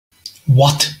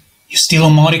What? You still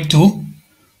on Mautic too?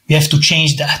 We have to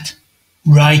change that.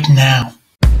 Right now.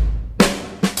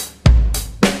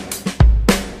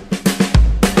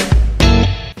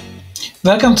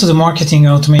 Welcome to the Marketing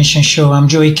Automation Show. I'm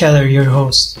Joey Keller, your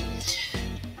host.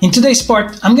 In today's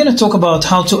part, I'm going to talk about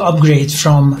how to upgrade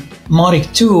from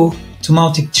Mautic 2 to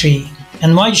Mautic 3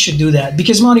 and why you should do that.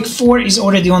 Because Mautic 4 is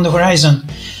already on the horizon.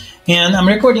 And I'm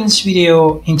recording this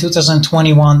video in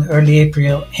 2021, early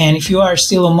April. And if you are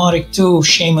still on Mautic 2,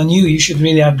 shame on you, you should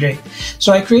really upgrade.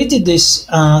 So I created this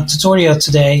tutorial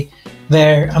today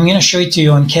where I'm going to show it to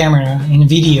you on camera, in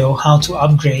video, how to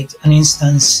upgrade an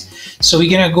instance. So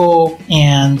we're going to go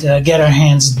and get our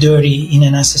hands dirty in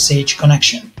an SSH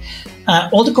connection.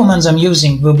 All the commands I'm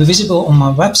using will be visible on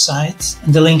my website,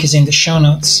 and the link is in the show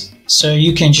notes. So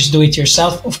you can just do it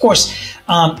yourself. Of course,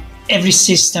 every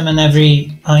system and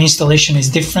every installation is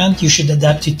different. You should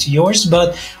adapt it to yours,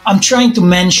 but I'm trying to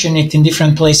mention it in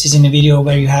different places in the video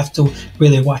where you have to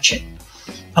really watch it.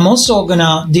 I'm also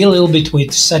gonna deal a little bit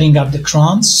with setting up the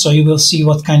crons, so you will see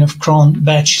what kind of cron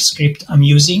batch script I'm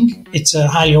using. It's a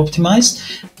highly optimized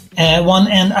one,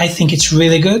 and I think it's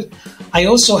really good. I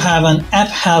also have an app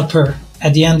helper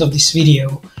at the end of this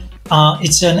video.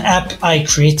 It's an app I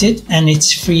created and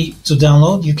it's free to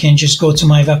download. You can just go to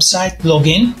my website, log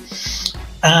in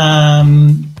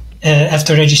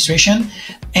after registration,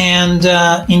 and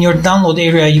in your download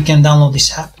area you can download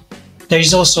this app. There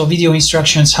is also video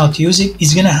instructions how to use it.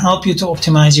 It's going to help you to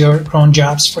optimize your cron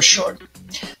jobs for sure.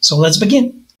 So let's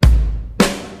begin.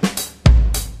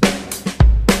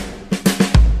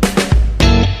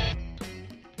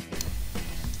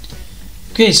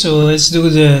 Okay, so let's do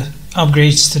the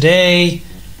upgrades today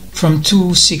from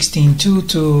 2.16.2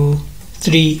 to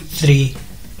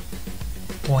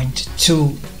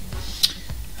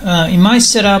 3.3.2. In my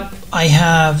setup, I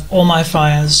have all my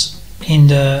files in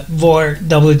the var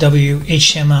www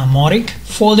html mautic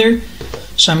folder,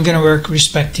 so I'm going to work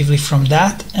respectively from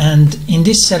that. And in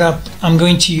this setup, I'm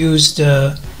going to use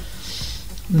the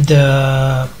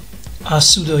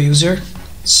sudo user.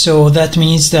 So that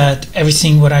means that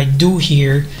everything what I do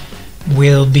here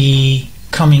will be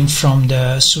coming from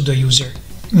the sudo user.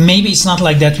 Maybe it's not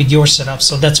like that with your setup,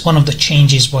 so that's one of the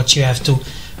changes what you have to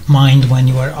mind when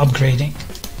you are upgrading.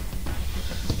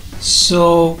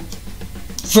 So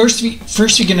first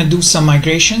we're gonna do some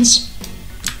migrations.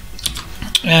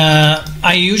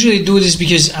 I usually do this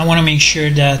because I want to make sure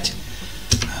that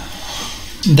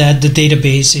the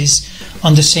database is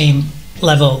on the same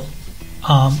level.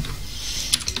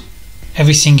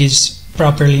 Everything is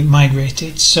properly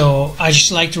migrated, so I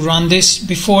just like to run this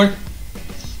before.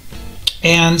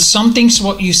 And some things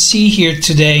what you see here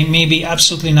today may be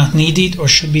absolutely not needed or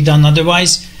should be done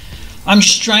otherwise. I'm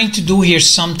just trying to do here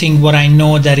something what I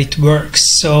know that it works,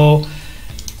 so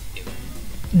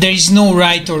there is no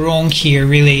right or wrong here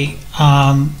really.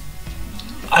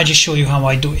 I just show you how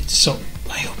I do it, so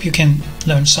I hope you can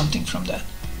learn something from that.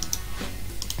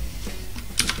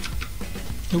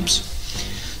 Oops.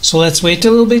 So let's wait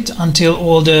a little bit until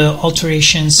all the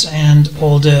alterations and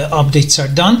all the updates are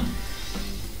done.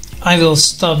 I will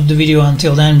stop the video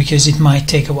until then because it might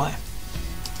take a while.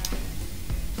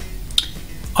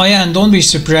 Oh yeah, and don't be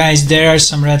surprised, there are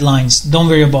some red lines. Don't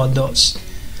worry about those.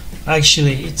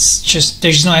 Actually, it's just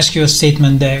there's no SQL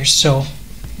statement there, so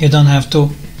you don't have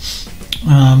to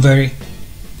worry.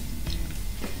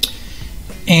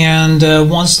 And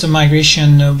once the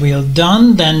migration will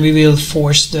done, then we will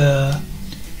force to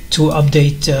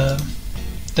update the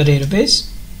database,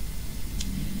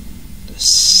 the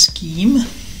scheme.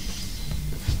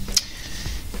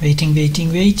 Waiting.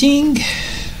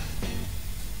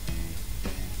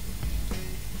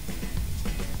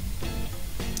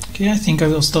 Okay, I think I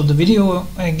will stop the video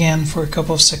again for a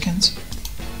couple of seconds.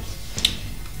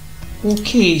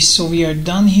 Okay, so we are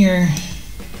done here.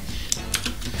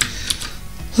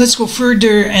 Let's go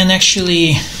further and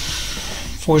actually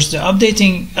force the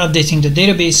updating the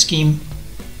database scheme,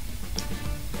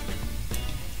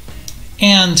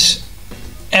 and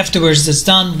afterwards that's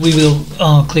done, we will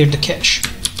clear the cache.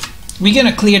 We're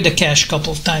gonna clear the cache a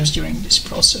couple of times during this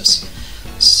process.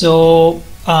 So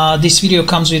this video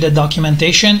comes with a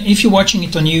documentation. If you're watching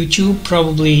it on YouTube,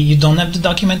 probably you don't have the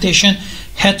documentation.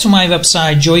 Head to my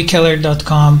website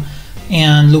joeykeller.com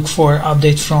and look for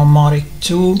update from Mautic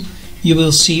 2. You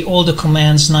will see all the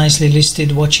commands nicely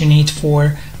listed what you need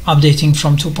for updating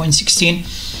from 2.16,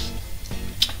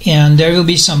 and there will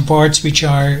be some parts which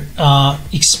are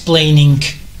explaining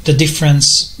the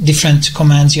different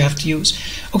commands you have to use.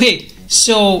 Okay,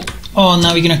 so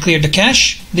now we're gonna clear the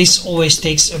cache. This always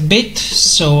takes a bit,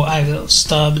 so I will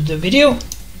stop the video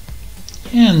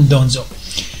and donzo.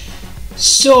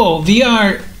 So we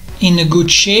are in a good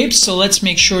shape, so let's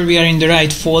make sure we are in the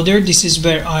right folder. This is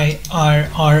where our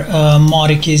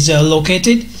Mautic is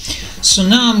located. So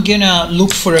now I'm gonna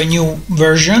look for a new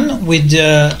version with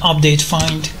the update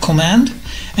find command,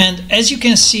 and as you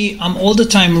can see, I'm all the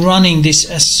time running this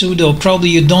as sudo. Probably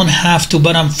you don't have to,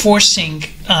 but I'm forcing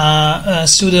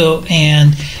sudo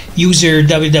and user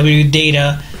www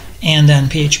data and then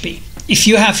PHP. If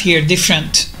you have here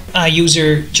different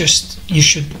user, you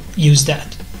should use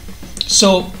that.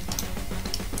 So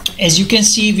as you can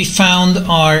see, we found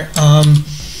our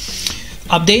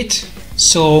update.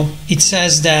 So it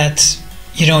says that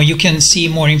you can see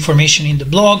more information in the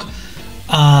blog,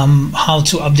 how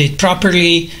to update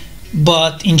properly,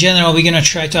 but in general we're gonna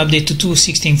try to update to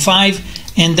 2.16.5,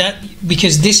 and that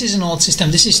because this is an old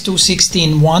system. This is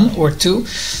 2.16.1 or 2,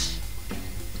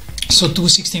 so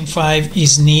 2.16.5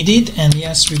 is needed, and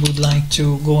yes, we would like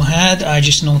to go ahead. I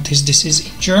just noticed this is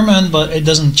in German, but it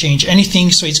doesn't change anything,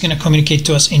 so it's going to communicate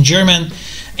to us in German,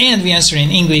 and we answer in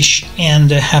English, and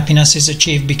happiness is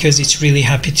achieved because it's really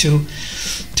happy to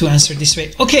answer this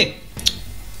way. Okay,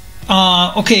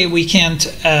 we can't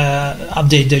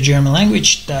update the German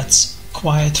language. That's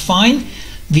quite fine.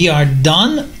 We are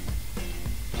done.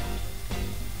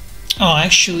 Oh,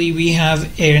 actually we have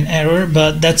an error,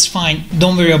 but that's fine.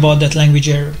 Don't worry about that language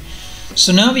error.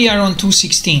 So now we are on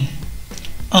 2.16.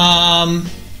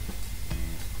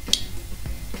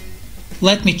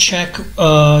 Let me check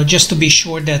just to be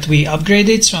sure that we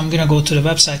upgraded. So I'm gonna go to the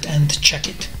website and check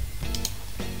it.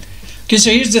 Okay,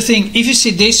 so here's the thing. If you see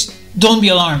this, don't be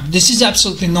alarmed. This is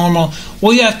absolutely normal.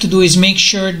 All you have to do is make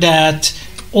sure that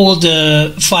all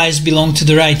the files belong to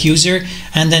the right user,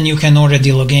 and then you can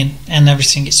already log in and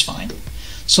everything is fine.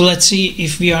 So let's see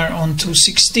if we are on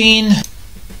 2.16,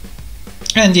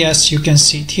 and yes, you can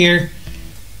see it here.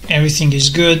 Everything is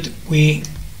good. We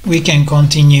can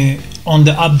continue on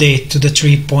the update to the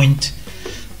 3 point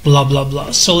blah blah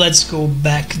blah. So let's go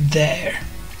back there.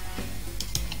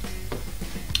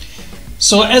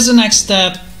 So as a next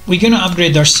step, we're gonna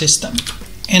upgrade our system,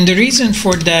 and the reason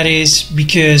for that is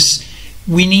because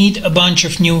we need a bunch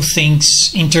of new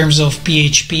things in terms of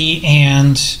PHP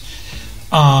and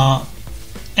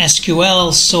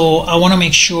SQL. So I want to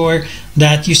make sure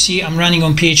that you see I'm running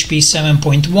on PHP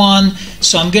 7.1,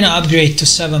 so I'm going to upgrade to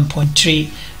 7.3.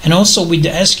 And also with the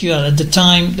SQL at the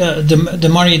time, the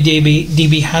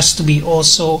MariaDB has to be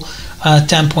also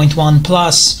 10.1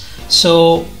 plus.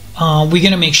 So we're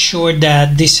going to make sure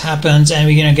that this happens, and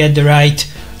we're going to get the right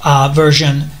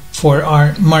version for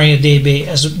our MariaDB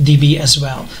as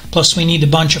well. Plus we need a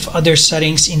bunch of other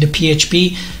settings in the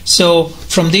PHP. So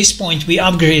from this point we're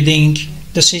upgrading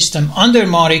the system under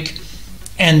Mautic,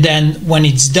 and then when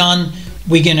it's done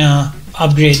we're gonna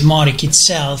upgrade Mautic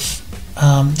itself.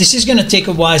 This is gonna take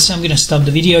a while, so I'm gonna stop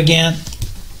the video again.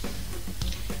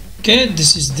 Okay,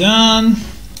 this is done.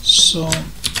 So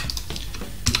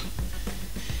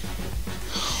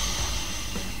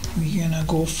we're gonna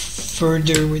go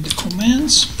further with the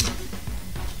commands.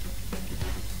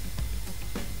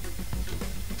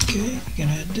 Okay, we're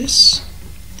gonna add this.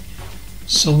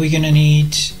 So we're gonna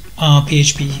need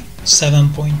PHP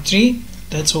 7.3.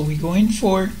 That's what we're going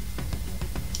for.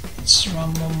 Let's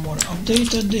run one more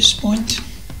update at this point.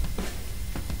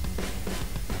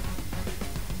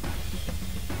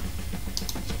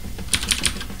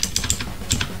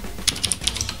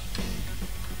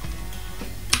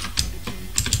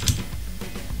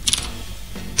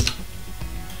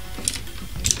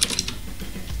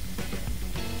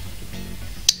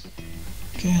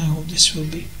 Okay, I hope this will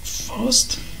be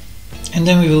fast. And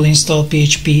then we will install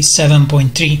PHP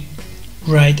 7.3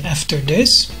 right after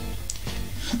this.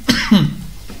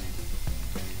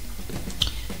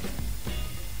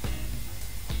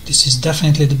 This is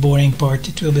definitely the boring part.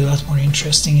 It will be a lot more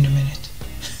interesting in a minute.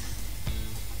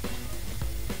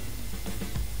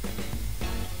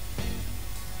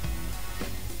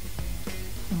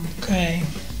 Okay,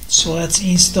 so let's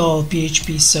install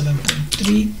PHP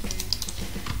 7.3.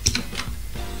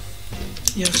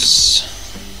 Yes.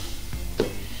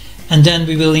 And then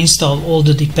we will install all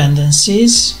the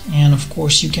dependencies, and of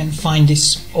course you can find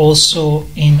this also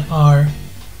in our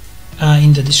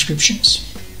in the descriptions.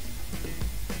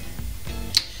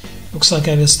 Looks like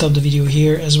I will stop the video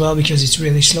here as well because it's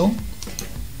really slow.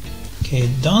 Okay,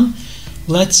 done.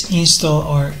 Let's install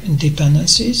our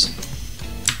dependencies.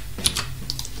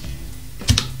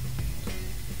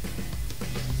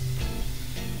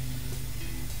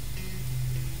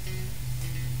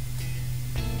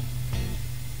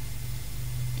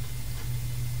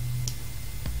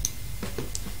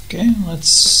 Okay, let's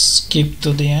skip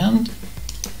to the end.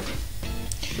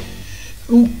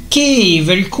 Okay,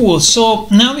 very cool. So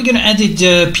now we're gonna edit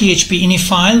the PHP ini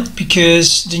file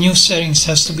because the new settings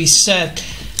has to be set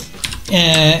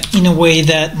in a way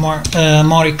that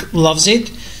Mautic loves it.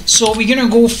 So we're gonna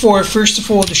go for, first of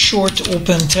all, the short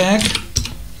open tag,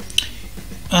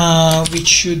 which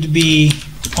should be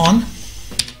on.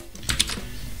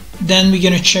 Then we're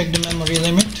gonna check the memory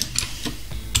limit,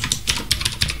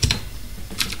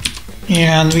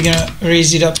 and we're gonna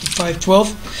raise it up to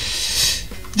 512.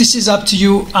 This is up to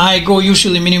you. I go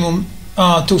usually minimum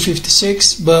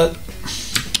 256, but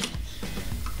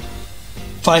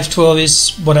 512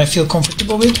 is what I feel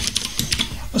comfortable with.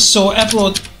 So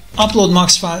upload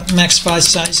max file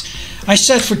size I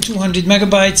set for 200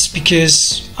 megabytes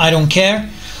because I don't care.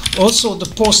 Also, the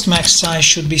post max size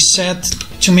should be set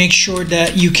to make sure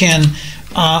that you can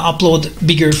upload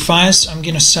bigger files. I'm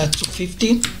gonna set to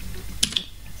 50.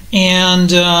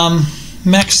 And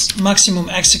maximum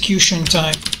execution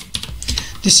time.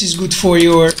 This is good for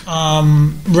your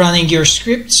running your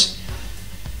scripts.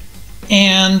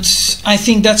 And I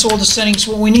think that's all the settings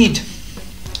what we need.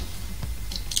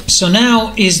 So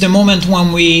now is the moment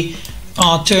when we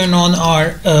turn on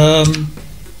our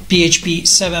PHP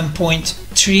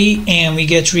 7.3 and we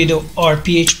get rid of our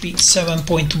PHP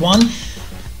 7.1.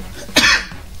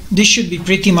 This should be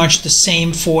pretty much the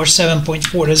same for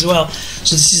 7.4 as well.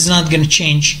 So this is not going to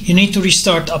change. You need to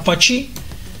restart Apache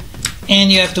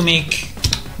and you have to make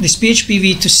this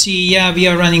PHPV to see, yeah, we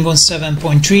are running on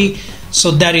 7.3.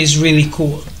 So that is really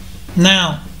cool.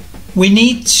 Now we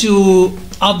need to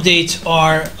update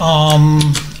our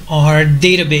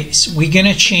database. We're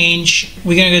gonna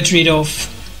get rid of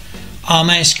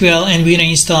MySQL and we're gonna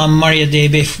install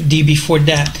MariaDB for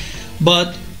that.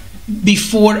 But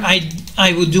before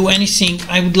I would do anything,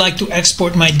 I would like to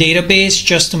export my database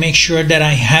just to make sure that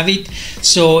I have it.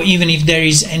 So even if there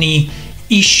is any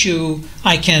issue,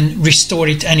 I can restore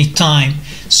it anytime.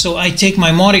 So I take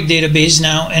my Mautic database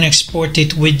now and export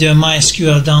it with the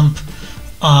MySQL dump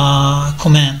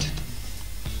command.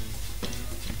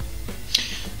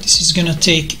 This is gonna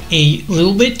take a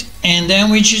little bit, and then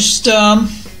we just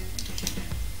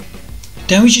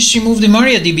remove the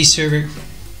MariaDB server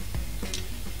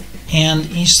and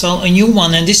install a new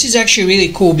one. And this is actually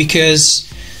really cool because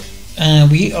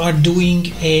we are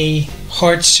doing a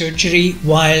heart surgery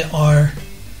while our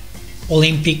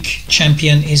Olympic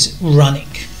champion is running.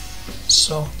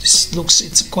 So this looks,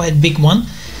 it's a quite big one.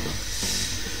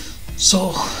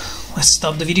 So let's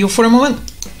stop the video for a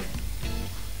moment.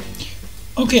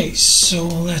 Okay, so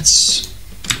let's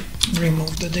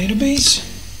remove the database.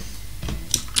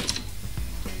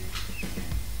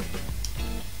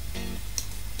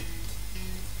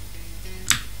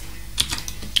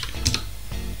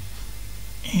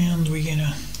 And we're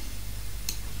gonna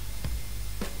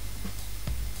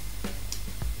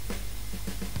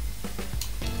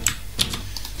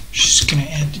just gonna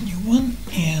add the new one,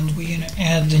 and we're gonna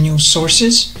add the new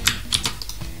sources.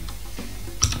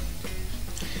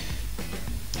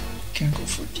 Can go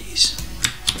for these.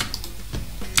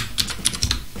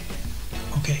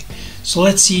 Okay, so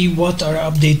let's see what our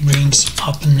update brings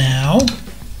up now.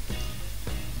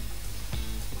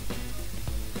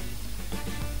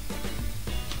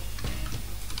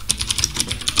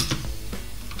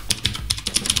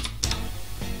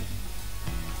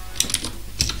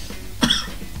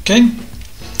 Okay,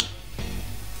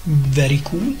 very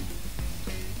cool.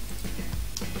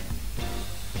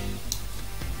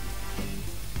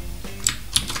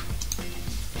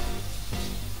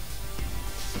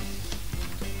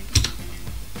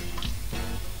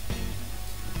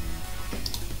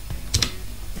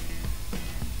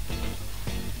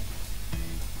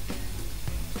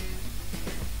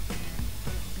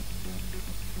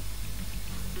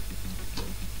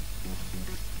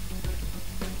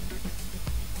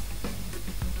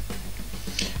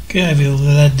 Okay, I will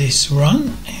let this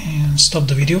run and stop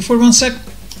the video for 1 sec.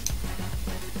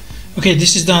 Okay,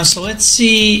 this is done. So let's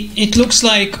see. It looks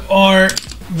like our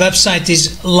website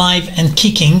is live and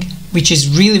kicking, which is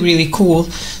really cool.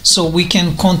 So we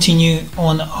can continue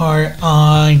on our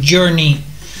journey.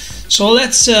 So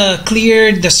let's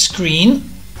clear the screen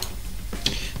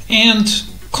and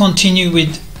continue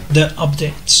with the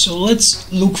update. So let's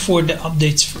look for the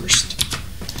updates first.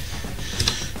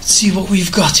 Let's see what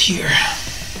we've got here.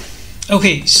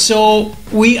 Okay, so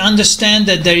we understand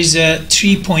that there is a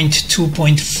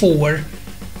 3.2.4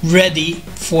 ready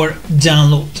for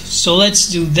download. So let's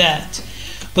do that.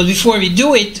 But before we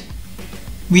do it,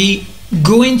 we're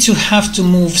going to have to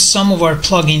move some of our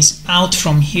plugins out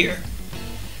from here.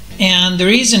 And the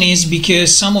reason is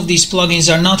because some of these plugins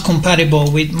are not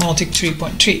compatible with Mautic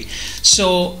 3.3.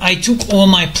 So I took all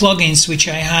my plugins which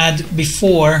I had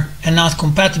before and not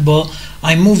compatible,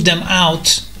 I moved them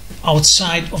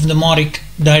outside of the Mautic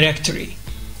directory.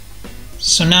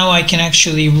 So now I can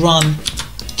actually run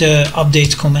the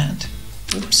update command.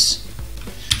 Oops.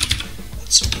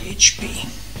 That's PHP.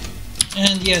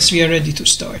 And yes, we are ready to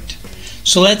start.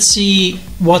 So let's see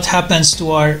what happens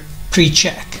to our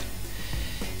pre-check.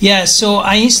 Yeah, so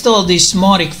I installed this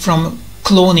Mautic from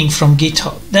cloning from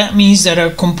GitHub. That means that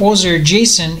our composer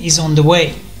JSON is on the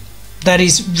way. That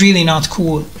is really not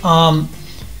cool.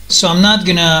 So I'm not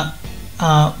gonna,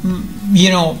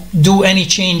 do any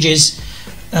changes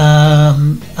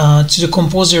to the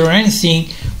composer or anything.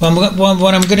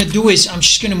 What I'm gonna do is I'm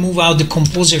just gonna move out the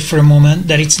composer for a moment,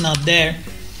 that it's not there,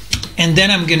 and then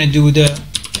I'm gonna do the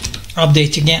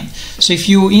update again. So if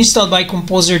you install by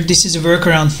composer, this is a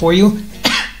workaround for you.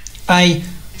 I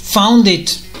found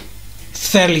it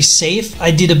fairly safe.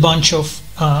 I did a bunch of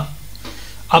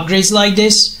upgrades like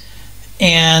this,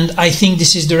 and I think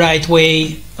this is the right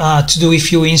way to do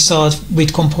if you install it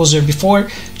with Composer before.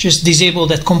 Just disable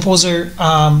that Composer,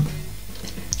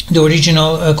 the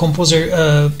original Composer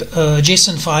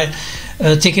JSON file,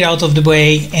 take it out of the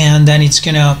way, and then it's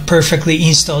gonna perfectly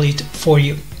install it for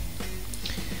you.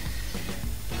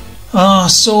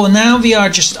 So now we are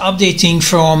just updating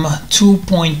from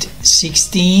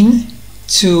 2.16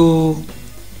 to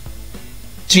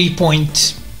 3.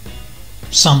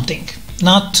 Something,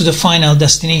 not to the final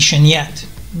destination yet,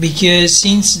 because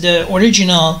since the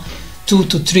original 2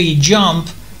 to 3 jump,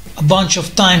 a bunch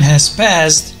of time has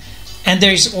passed and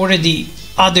there is already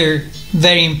other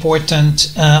very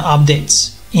important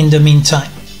updates in the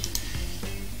meantime.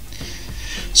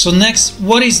 So next,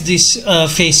 what is this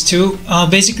phase 2?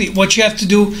 Basically what you have to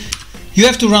do, you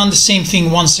have to run the same thing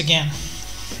once again.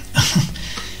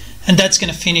 And that's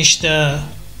gonna finish the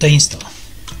install.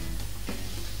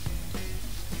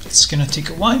 It's gonna take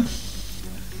a while.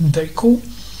 Very cool.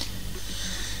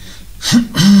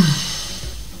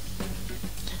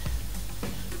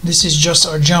 This is just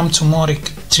our jump to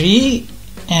Mautic 3,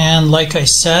 and like I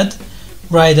said,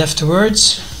 right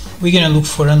afterwards we're gonna look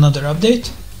for another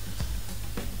update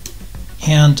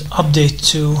and update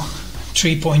to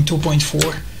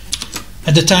 3.2.4.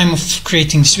 At the time of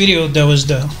creating this video, that was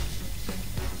the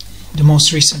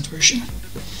most recent version.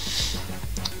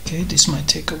 Okay, this might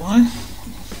take a while.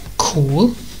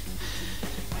 Cool.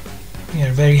 We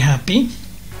are very happy.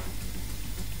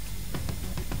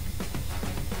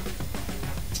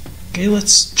 Okay,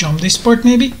 let's jump this part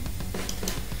maybe.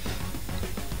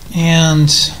 And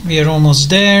we are almost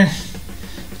there.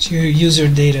 So your user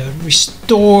data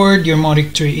restored, your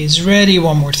Mautic 3 is ready.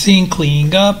 One more thing,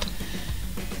 cleaning up.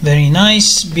 Very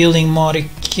nice. Building Mautic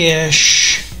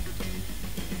cache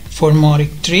for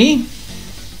Mautic 3.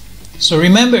 So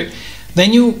remember,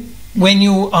 when you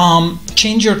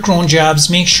change your cron jobs,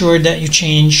 make sure that you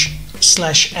change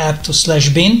 /app to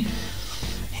 /bin,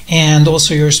 and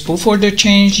also your spool folder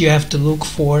change, you have to look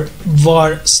for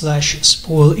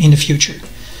var/spool in the future.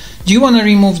 Do you want to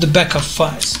remove the backup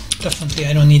files? Definitely,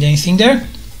 I don't need anything there.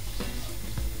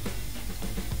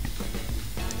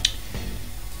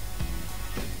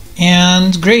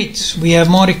 And great, we have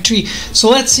Mautic 3. So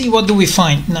let's see, what do we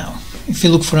find now if we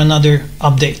look for another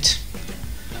update.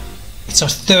 It's our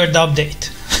third update.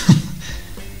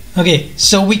 Okay,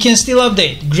 so we can still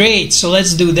update. Great, so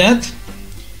let's do that.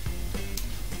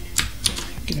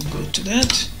 I'm gonna go to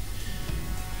that.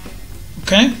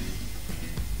 Okay,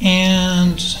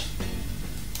 and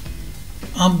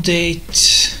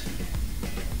update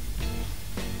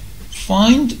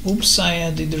find. Oops, I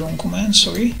added the wrong command,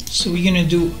 sorry. So we're gonna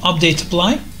do update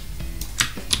apply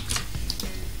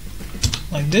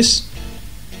like this.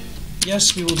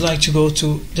 Yes, we would like to go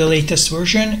to the latest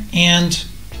version, and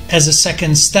as a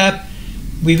second step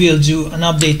we will do an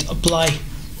update apply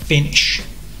finish.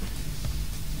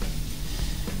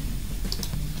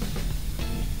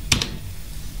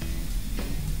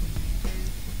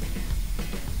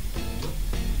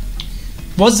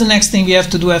 What's the next thing we have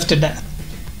to do after that?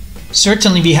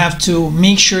 Certainly we have to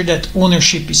make sure that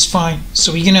ownership is fine.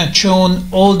 So we're gonna chown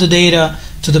all the data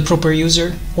to the proper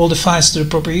user, all the files to the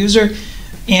proper user,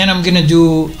 and I'm gonna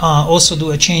do also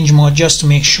do a change mode just to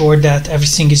make sure that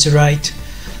everything is the right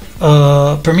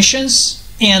permissions,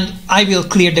 and I will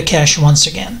clear the cache once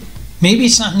again. Maybe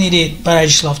it's not needed, but I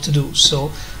just love to do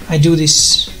so. I do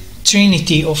this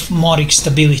trinity of Mautic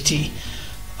stability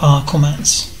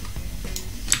commands.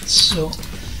 So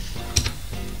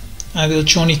I will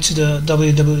chown it to the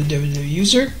www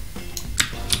user.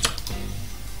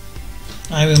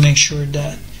 I will make sure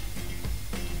that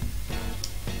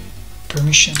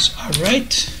permissions are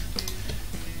right,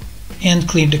 and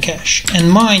clear the cache. And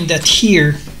mind that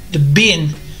here the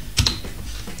bin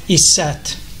is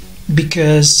set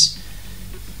because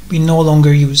we no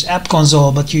longer use app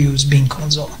console but you use bin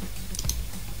console.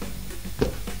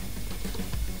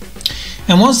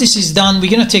 And once this is done, we're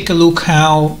going to take a look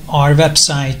how our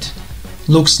website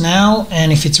looks now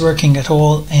and if it's working at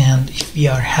all and if we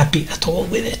are happy at all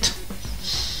with it.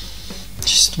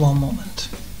 Just one moment.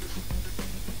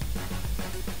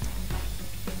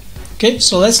 Okay,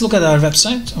 so let's look at our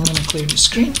website. I'm going to clear the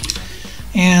screen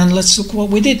and let's look what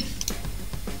we did.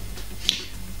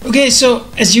 Okay, so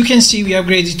as you can see, we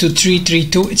upgraded to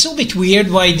 3.3.2. It's a bit weird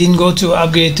why I didn't go to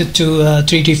upgrade it to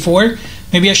 3.3.4.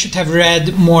 Maybe I should have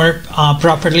read more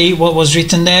properly what was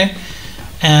written there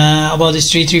about this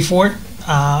 3.3.4.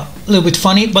 A little bit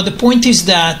funny, but the point is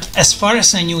that as far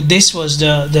as I knew, this was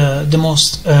the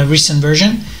most recent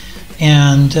version,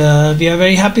 and we are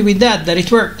very happy with that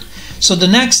it worked. So the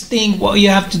next thing what you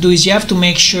have to do is you have to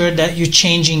make sure that you're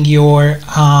changing your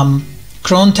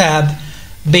cron tab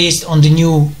based on the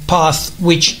new path,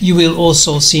 which you will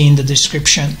also see in the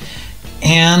description.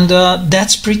 And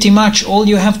that's pretty much all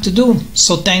you have to do.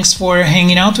 So thanks for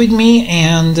hanging out with me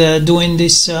and doing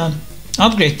this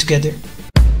upgrade together.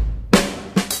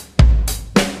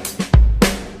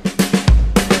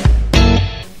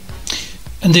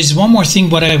 And there's one more thing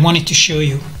what I wanted to show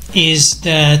you is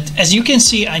that, as you can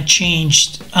see, I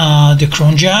changed the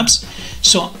cron jobs.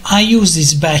 So I use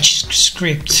this batch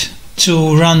script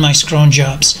to run my cron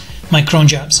jobs.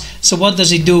 So what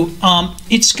does it do?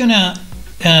 It's gonna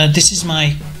this is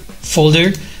my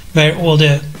folder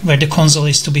where the console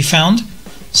is to be found.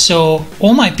 So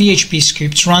all my PHP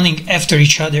scripts running after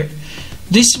each other.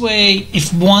 This way,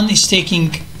 if one is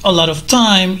taking a lot of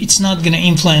time, it's not going to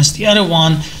influence the other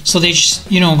one, so they just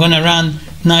going to run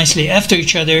nicely after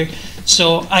each other.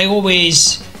 So I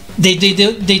always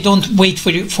they don't wait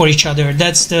for each other.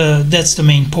 That's the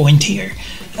main point here,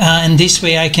 and this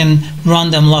way I can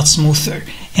run them a lot smoother.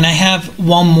 And I have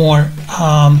one more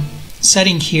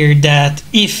setting here that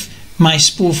if my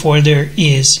spool folder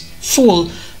is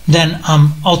full, then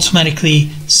I'm automatically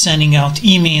sending out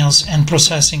emails and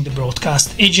processing the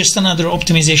broadcast. It's just another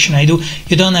optimization I do.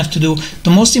 You don't have to do. The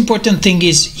most important thing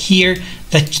is here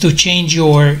that to change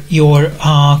your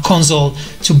console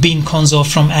to bin console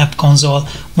from app console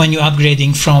when you're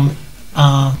upgrading from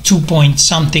 2 point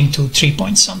something to 3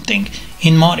 point something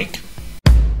in Mautic.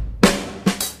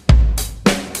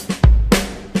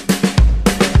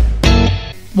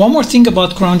 One more thing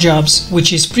about cron jobs,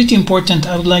 which is pretty important,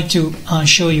 I would like to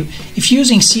show you. If you're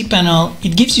using cPanel,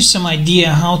 it gives you some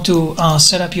idea how to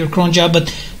set up your cron job,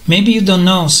 but maybe you don't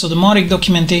know. So the Mautic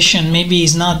documentation maybe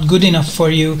is not good enough for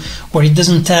you, or it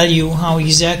doesn't tell you how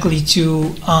exactly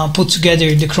to put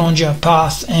together the cron job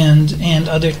path and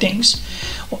other things.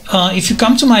 If you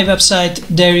come to my website,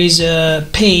 there is a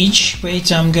page.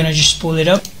 Wait, I'm gonna just pull it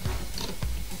up.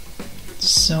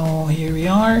 So here we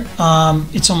are.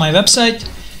 It's on my website.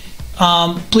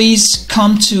 Please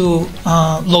come to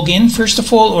log in first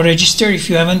of all, or register if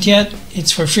you haven't yet.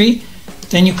 It's for free.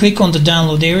 Then you click on the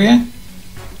download area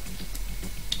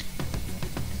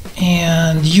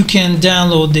and you can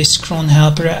download this cron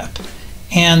helper app.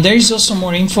 And there is also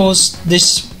more infos.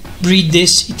 Read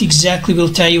this. It exactly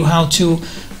will tell you how to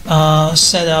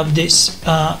set up this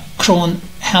cron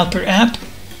helper app.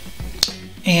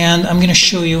 And I'm going to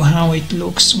show you how it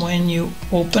looks when you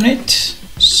open it.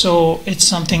 So it's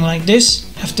something like this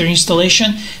after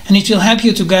installation, and it will help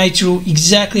you to guide through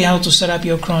exactly how to set up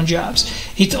your cron jobs.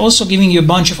 It's also giving you a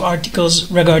bunch of articles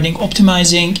regarding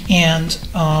optimizing and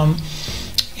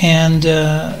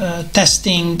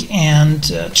testing and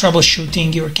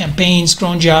troubleshooting your campaigns,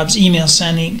 cron jobs, email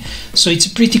sending. So it's a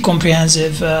pretty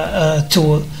comprehensive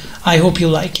tool. I hope you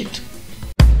like it.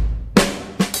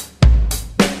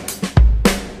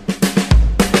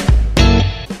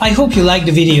 I hope you liked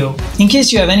the video. In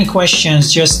case you have any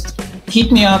questions, just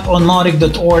hit me up on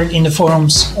mautic.org in the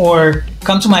forums or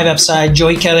come to my website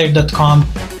joeykeller.com.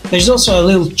 There's also a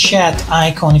little chat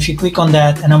icon. If you click on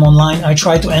that and I'm online, I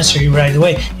try to answer you right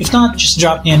away. If not, just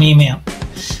drop me an email.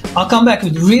 I'll come back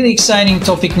with a really exciting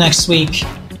topic next week.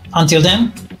 Until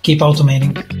then, keep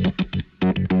automating.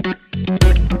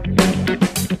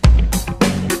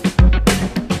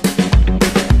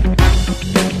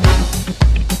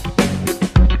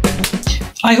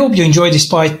 I hope you enjoyed this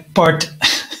part.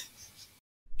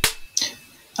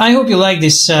 I hope you like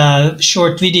this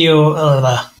short video.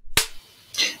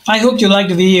 I hope you like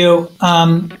the video.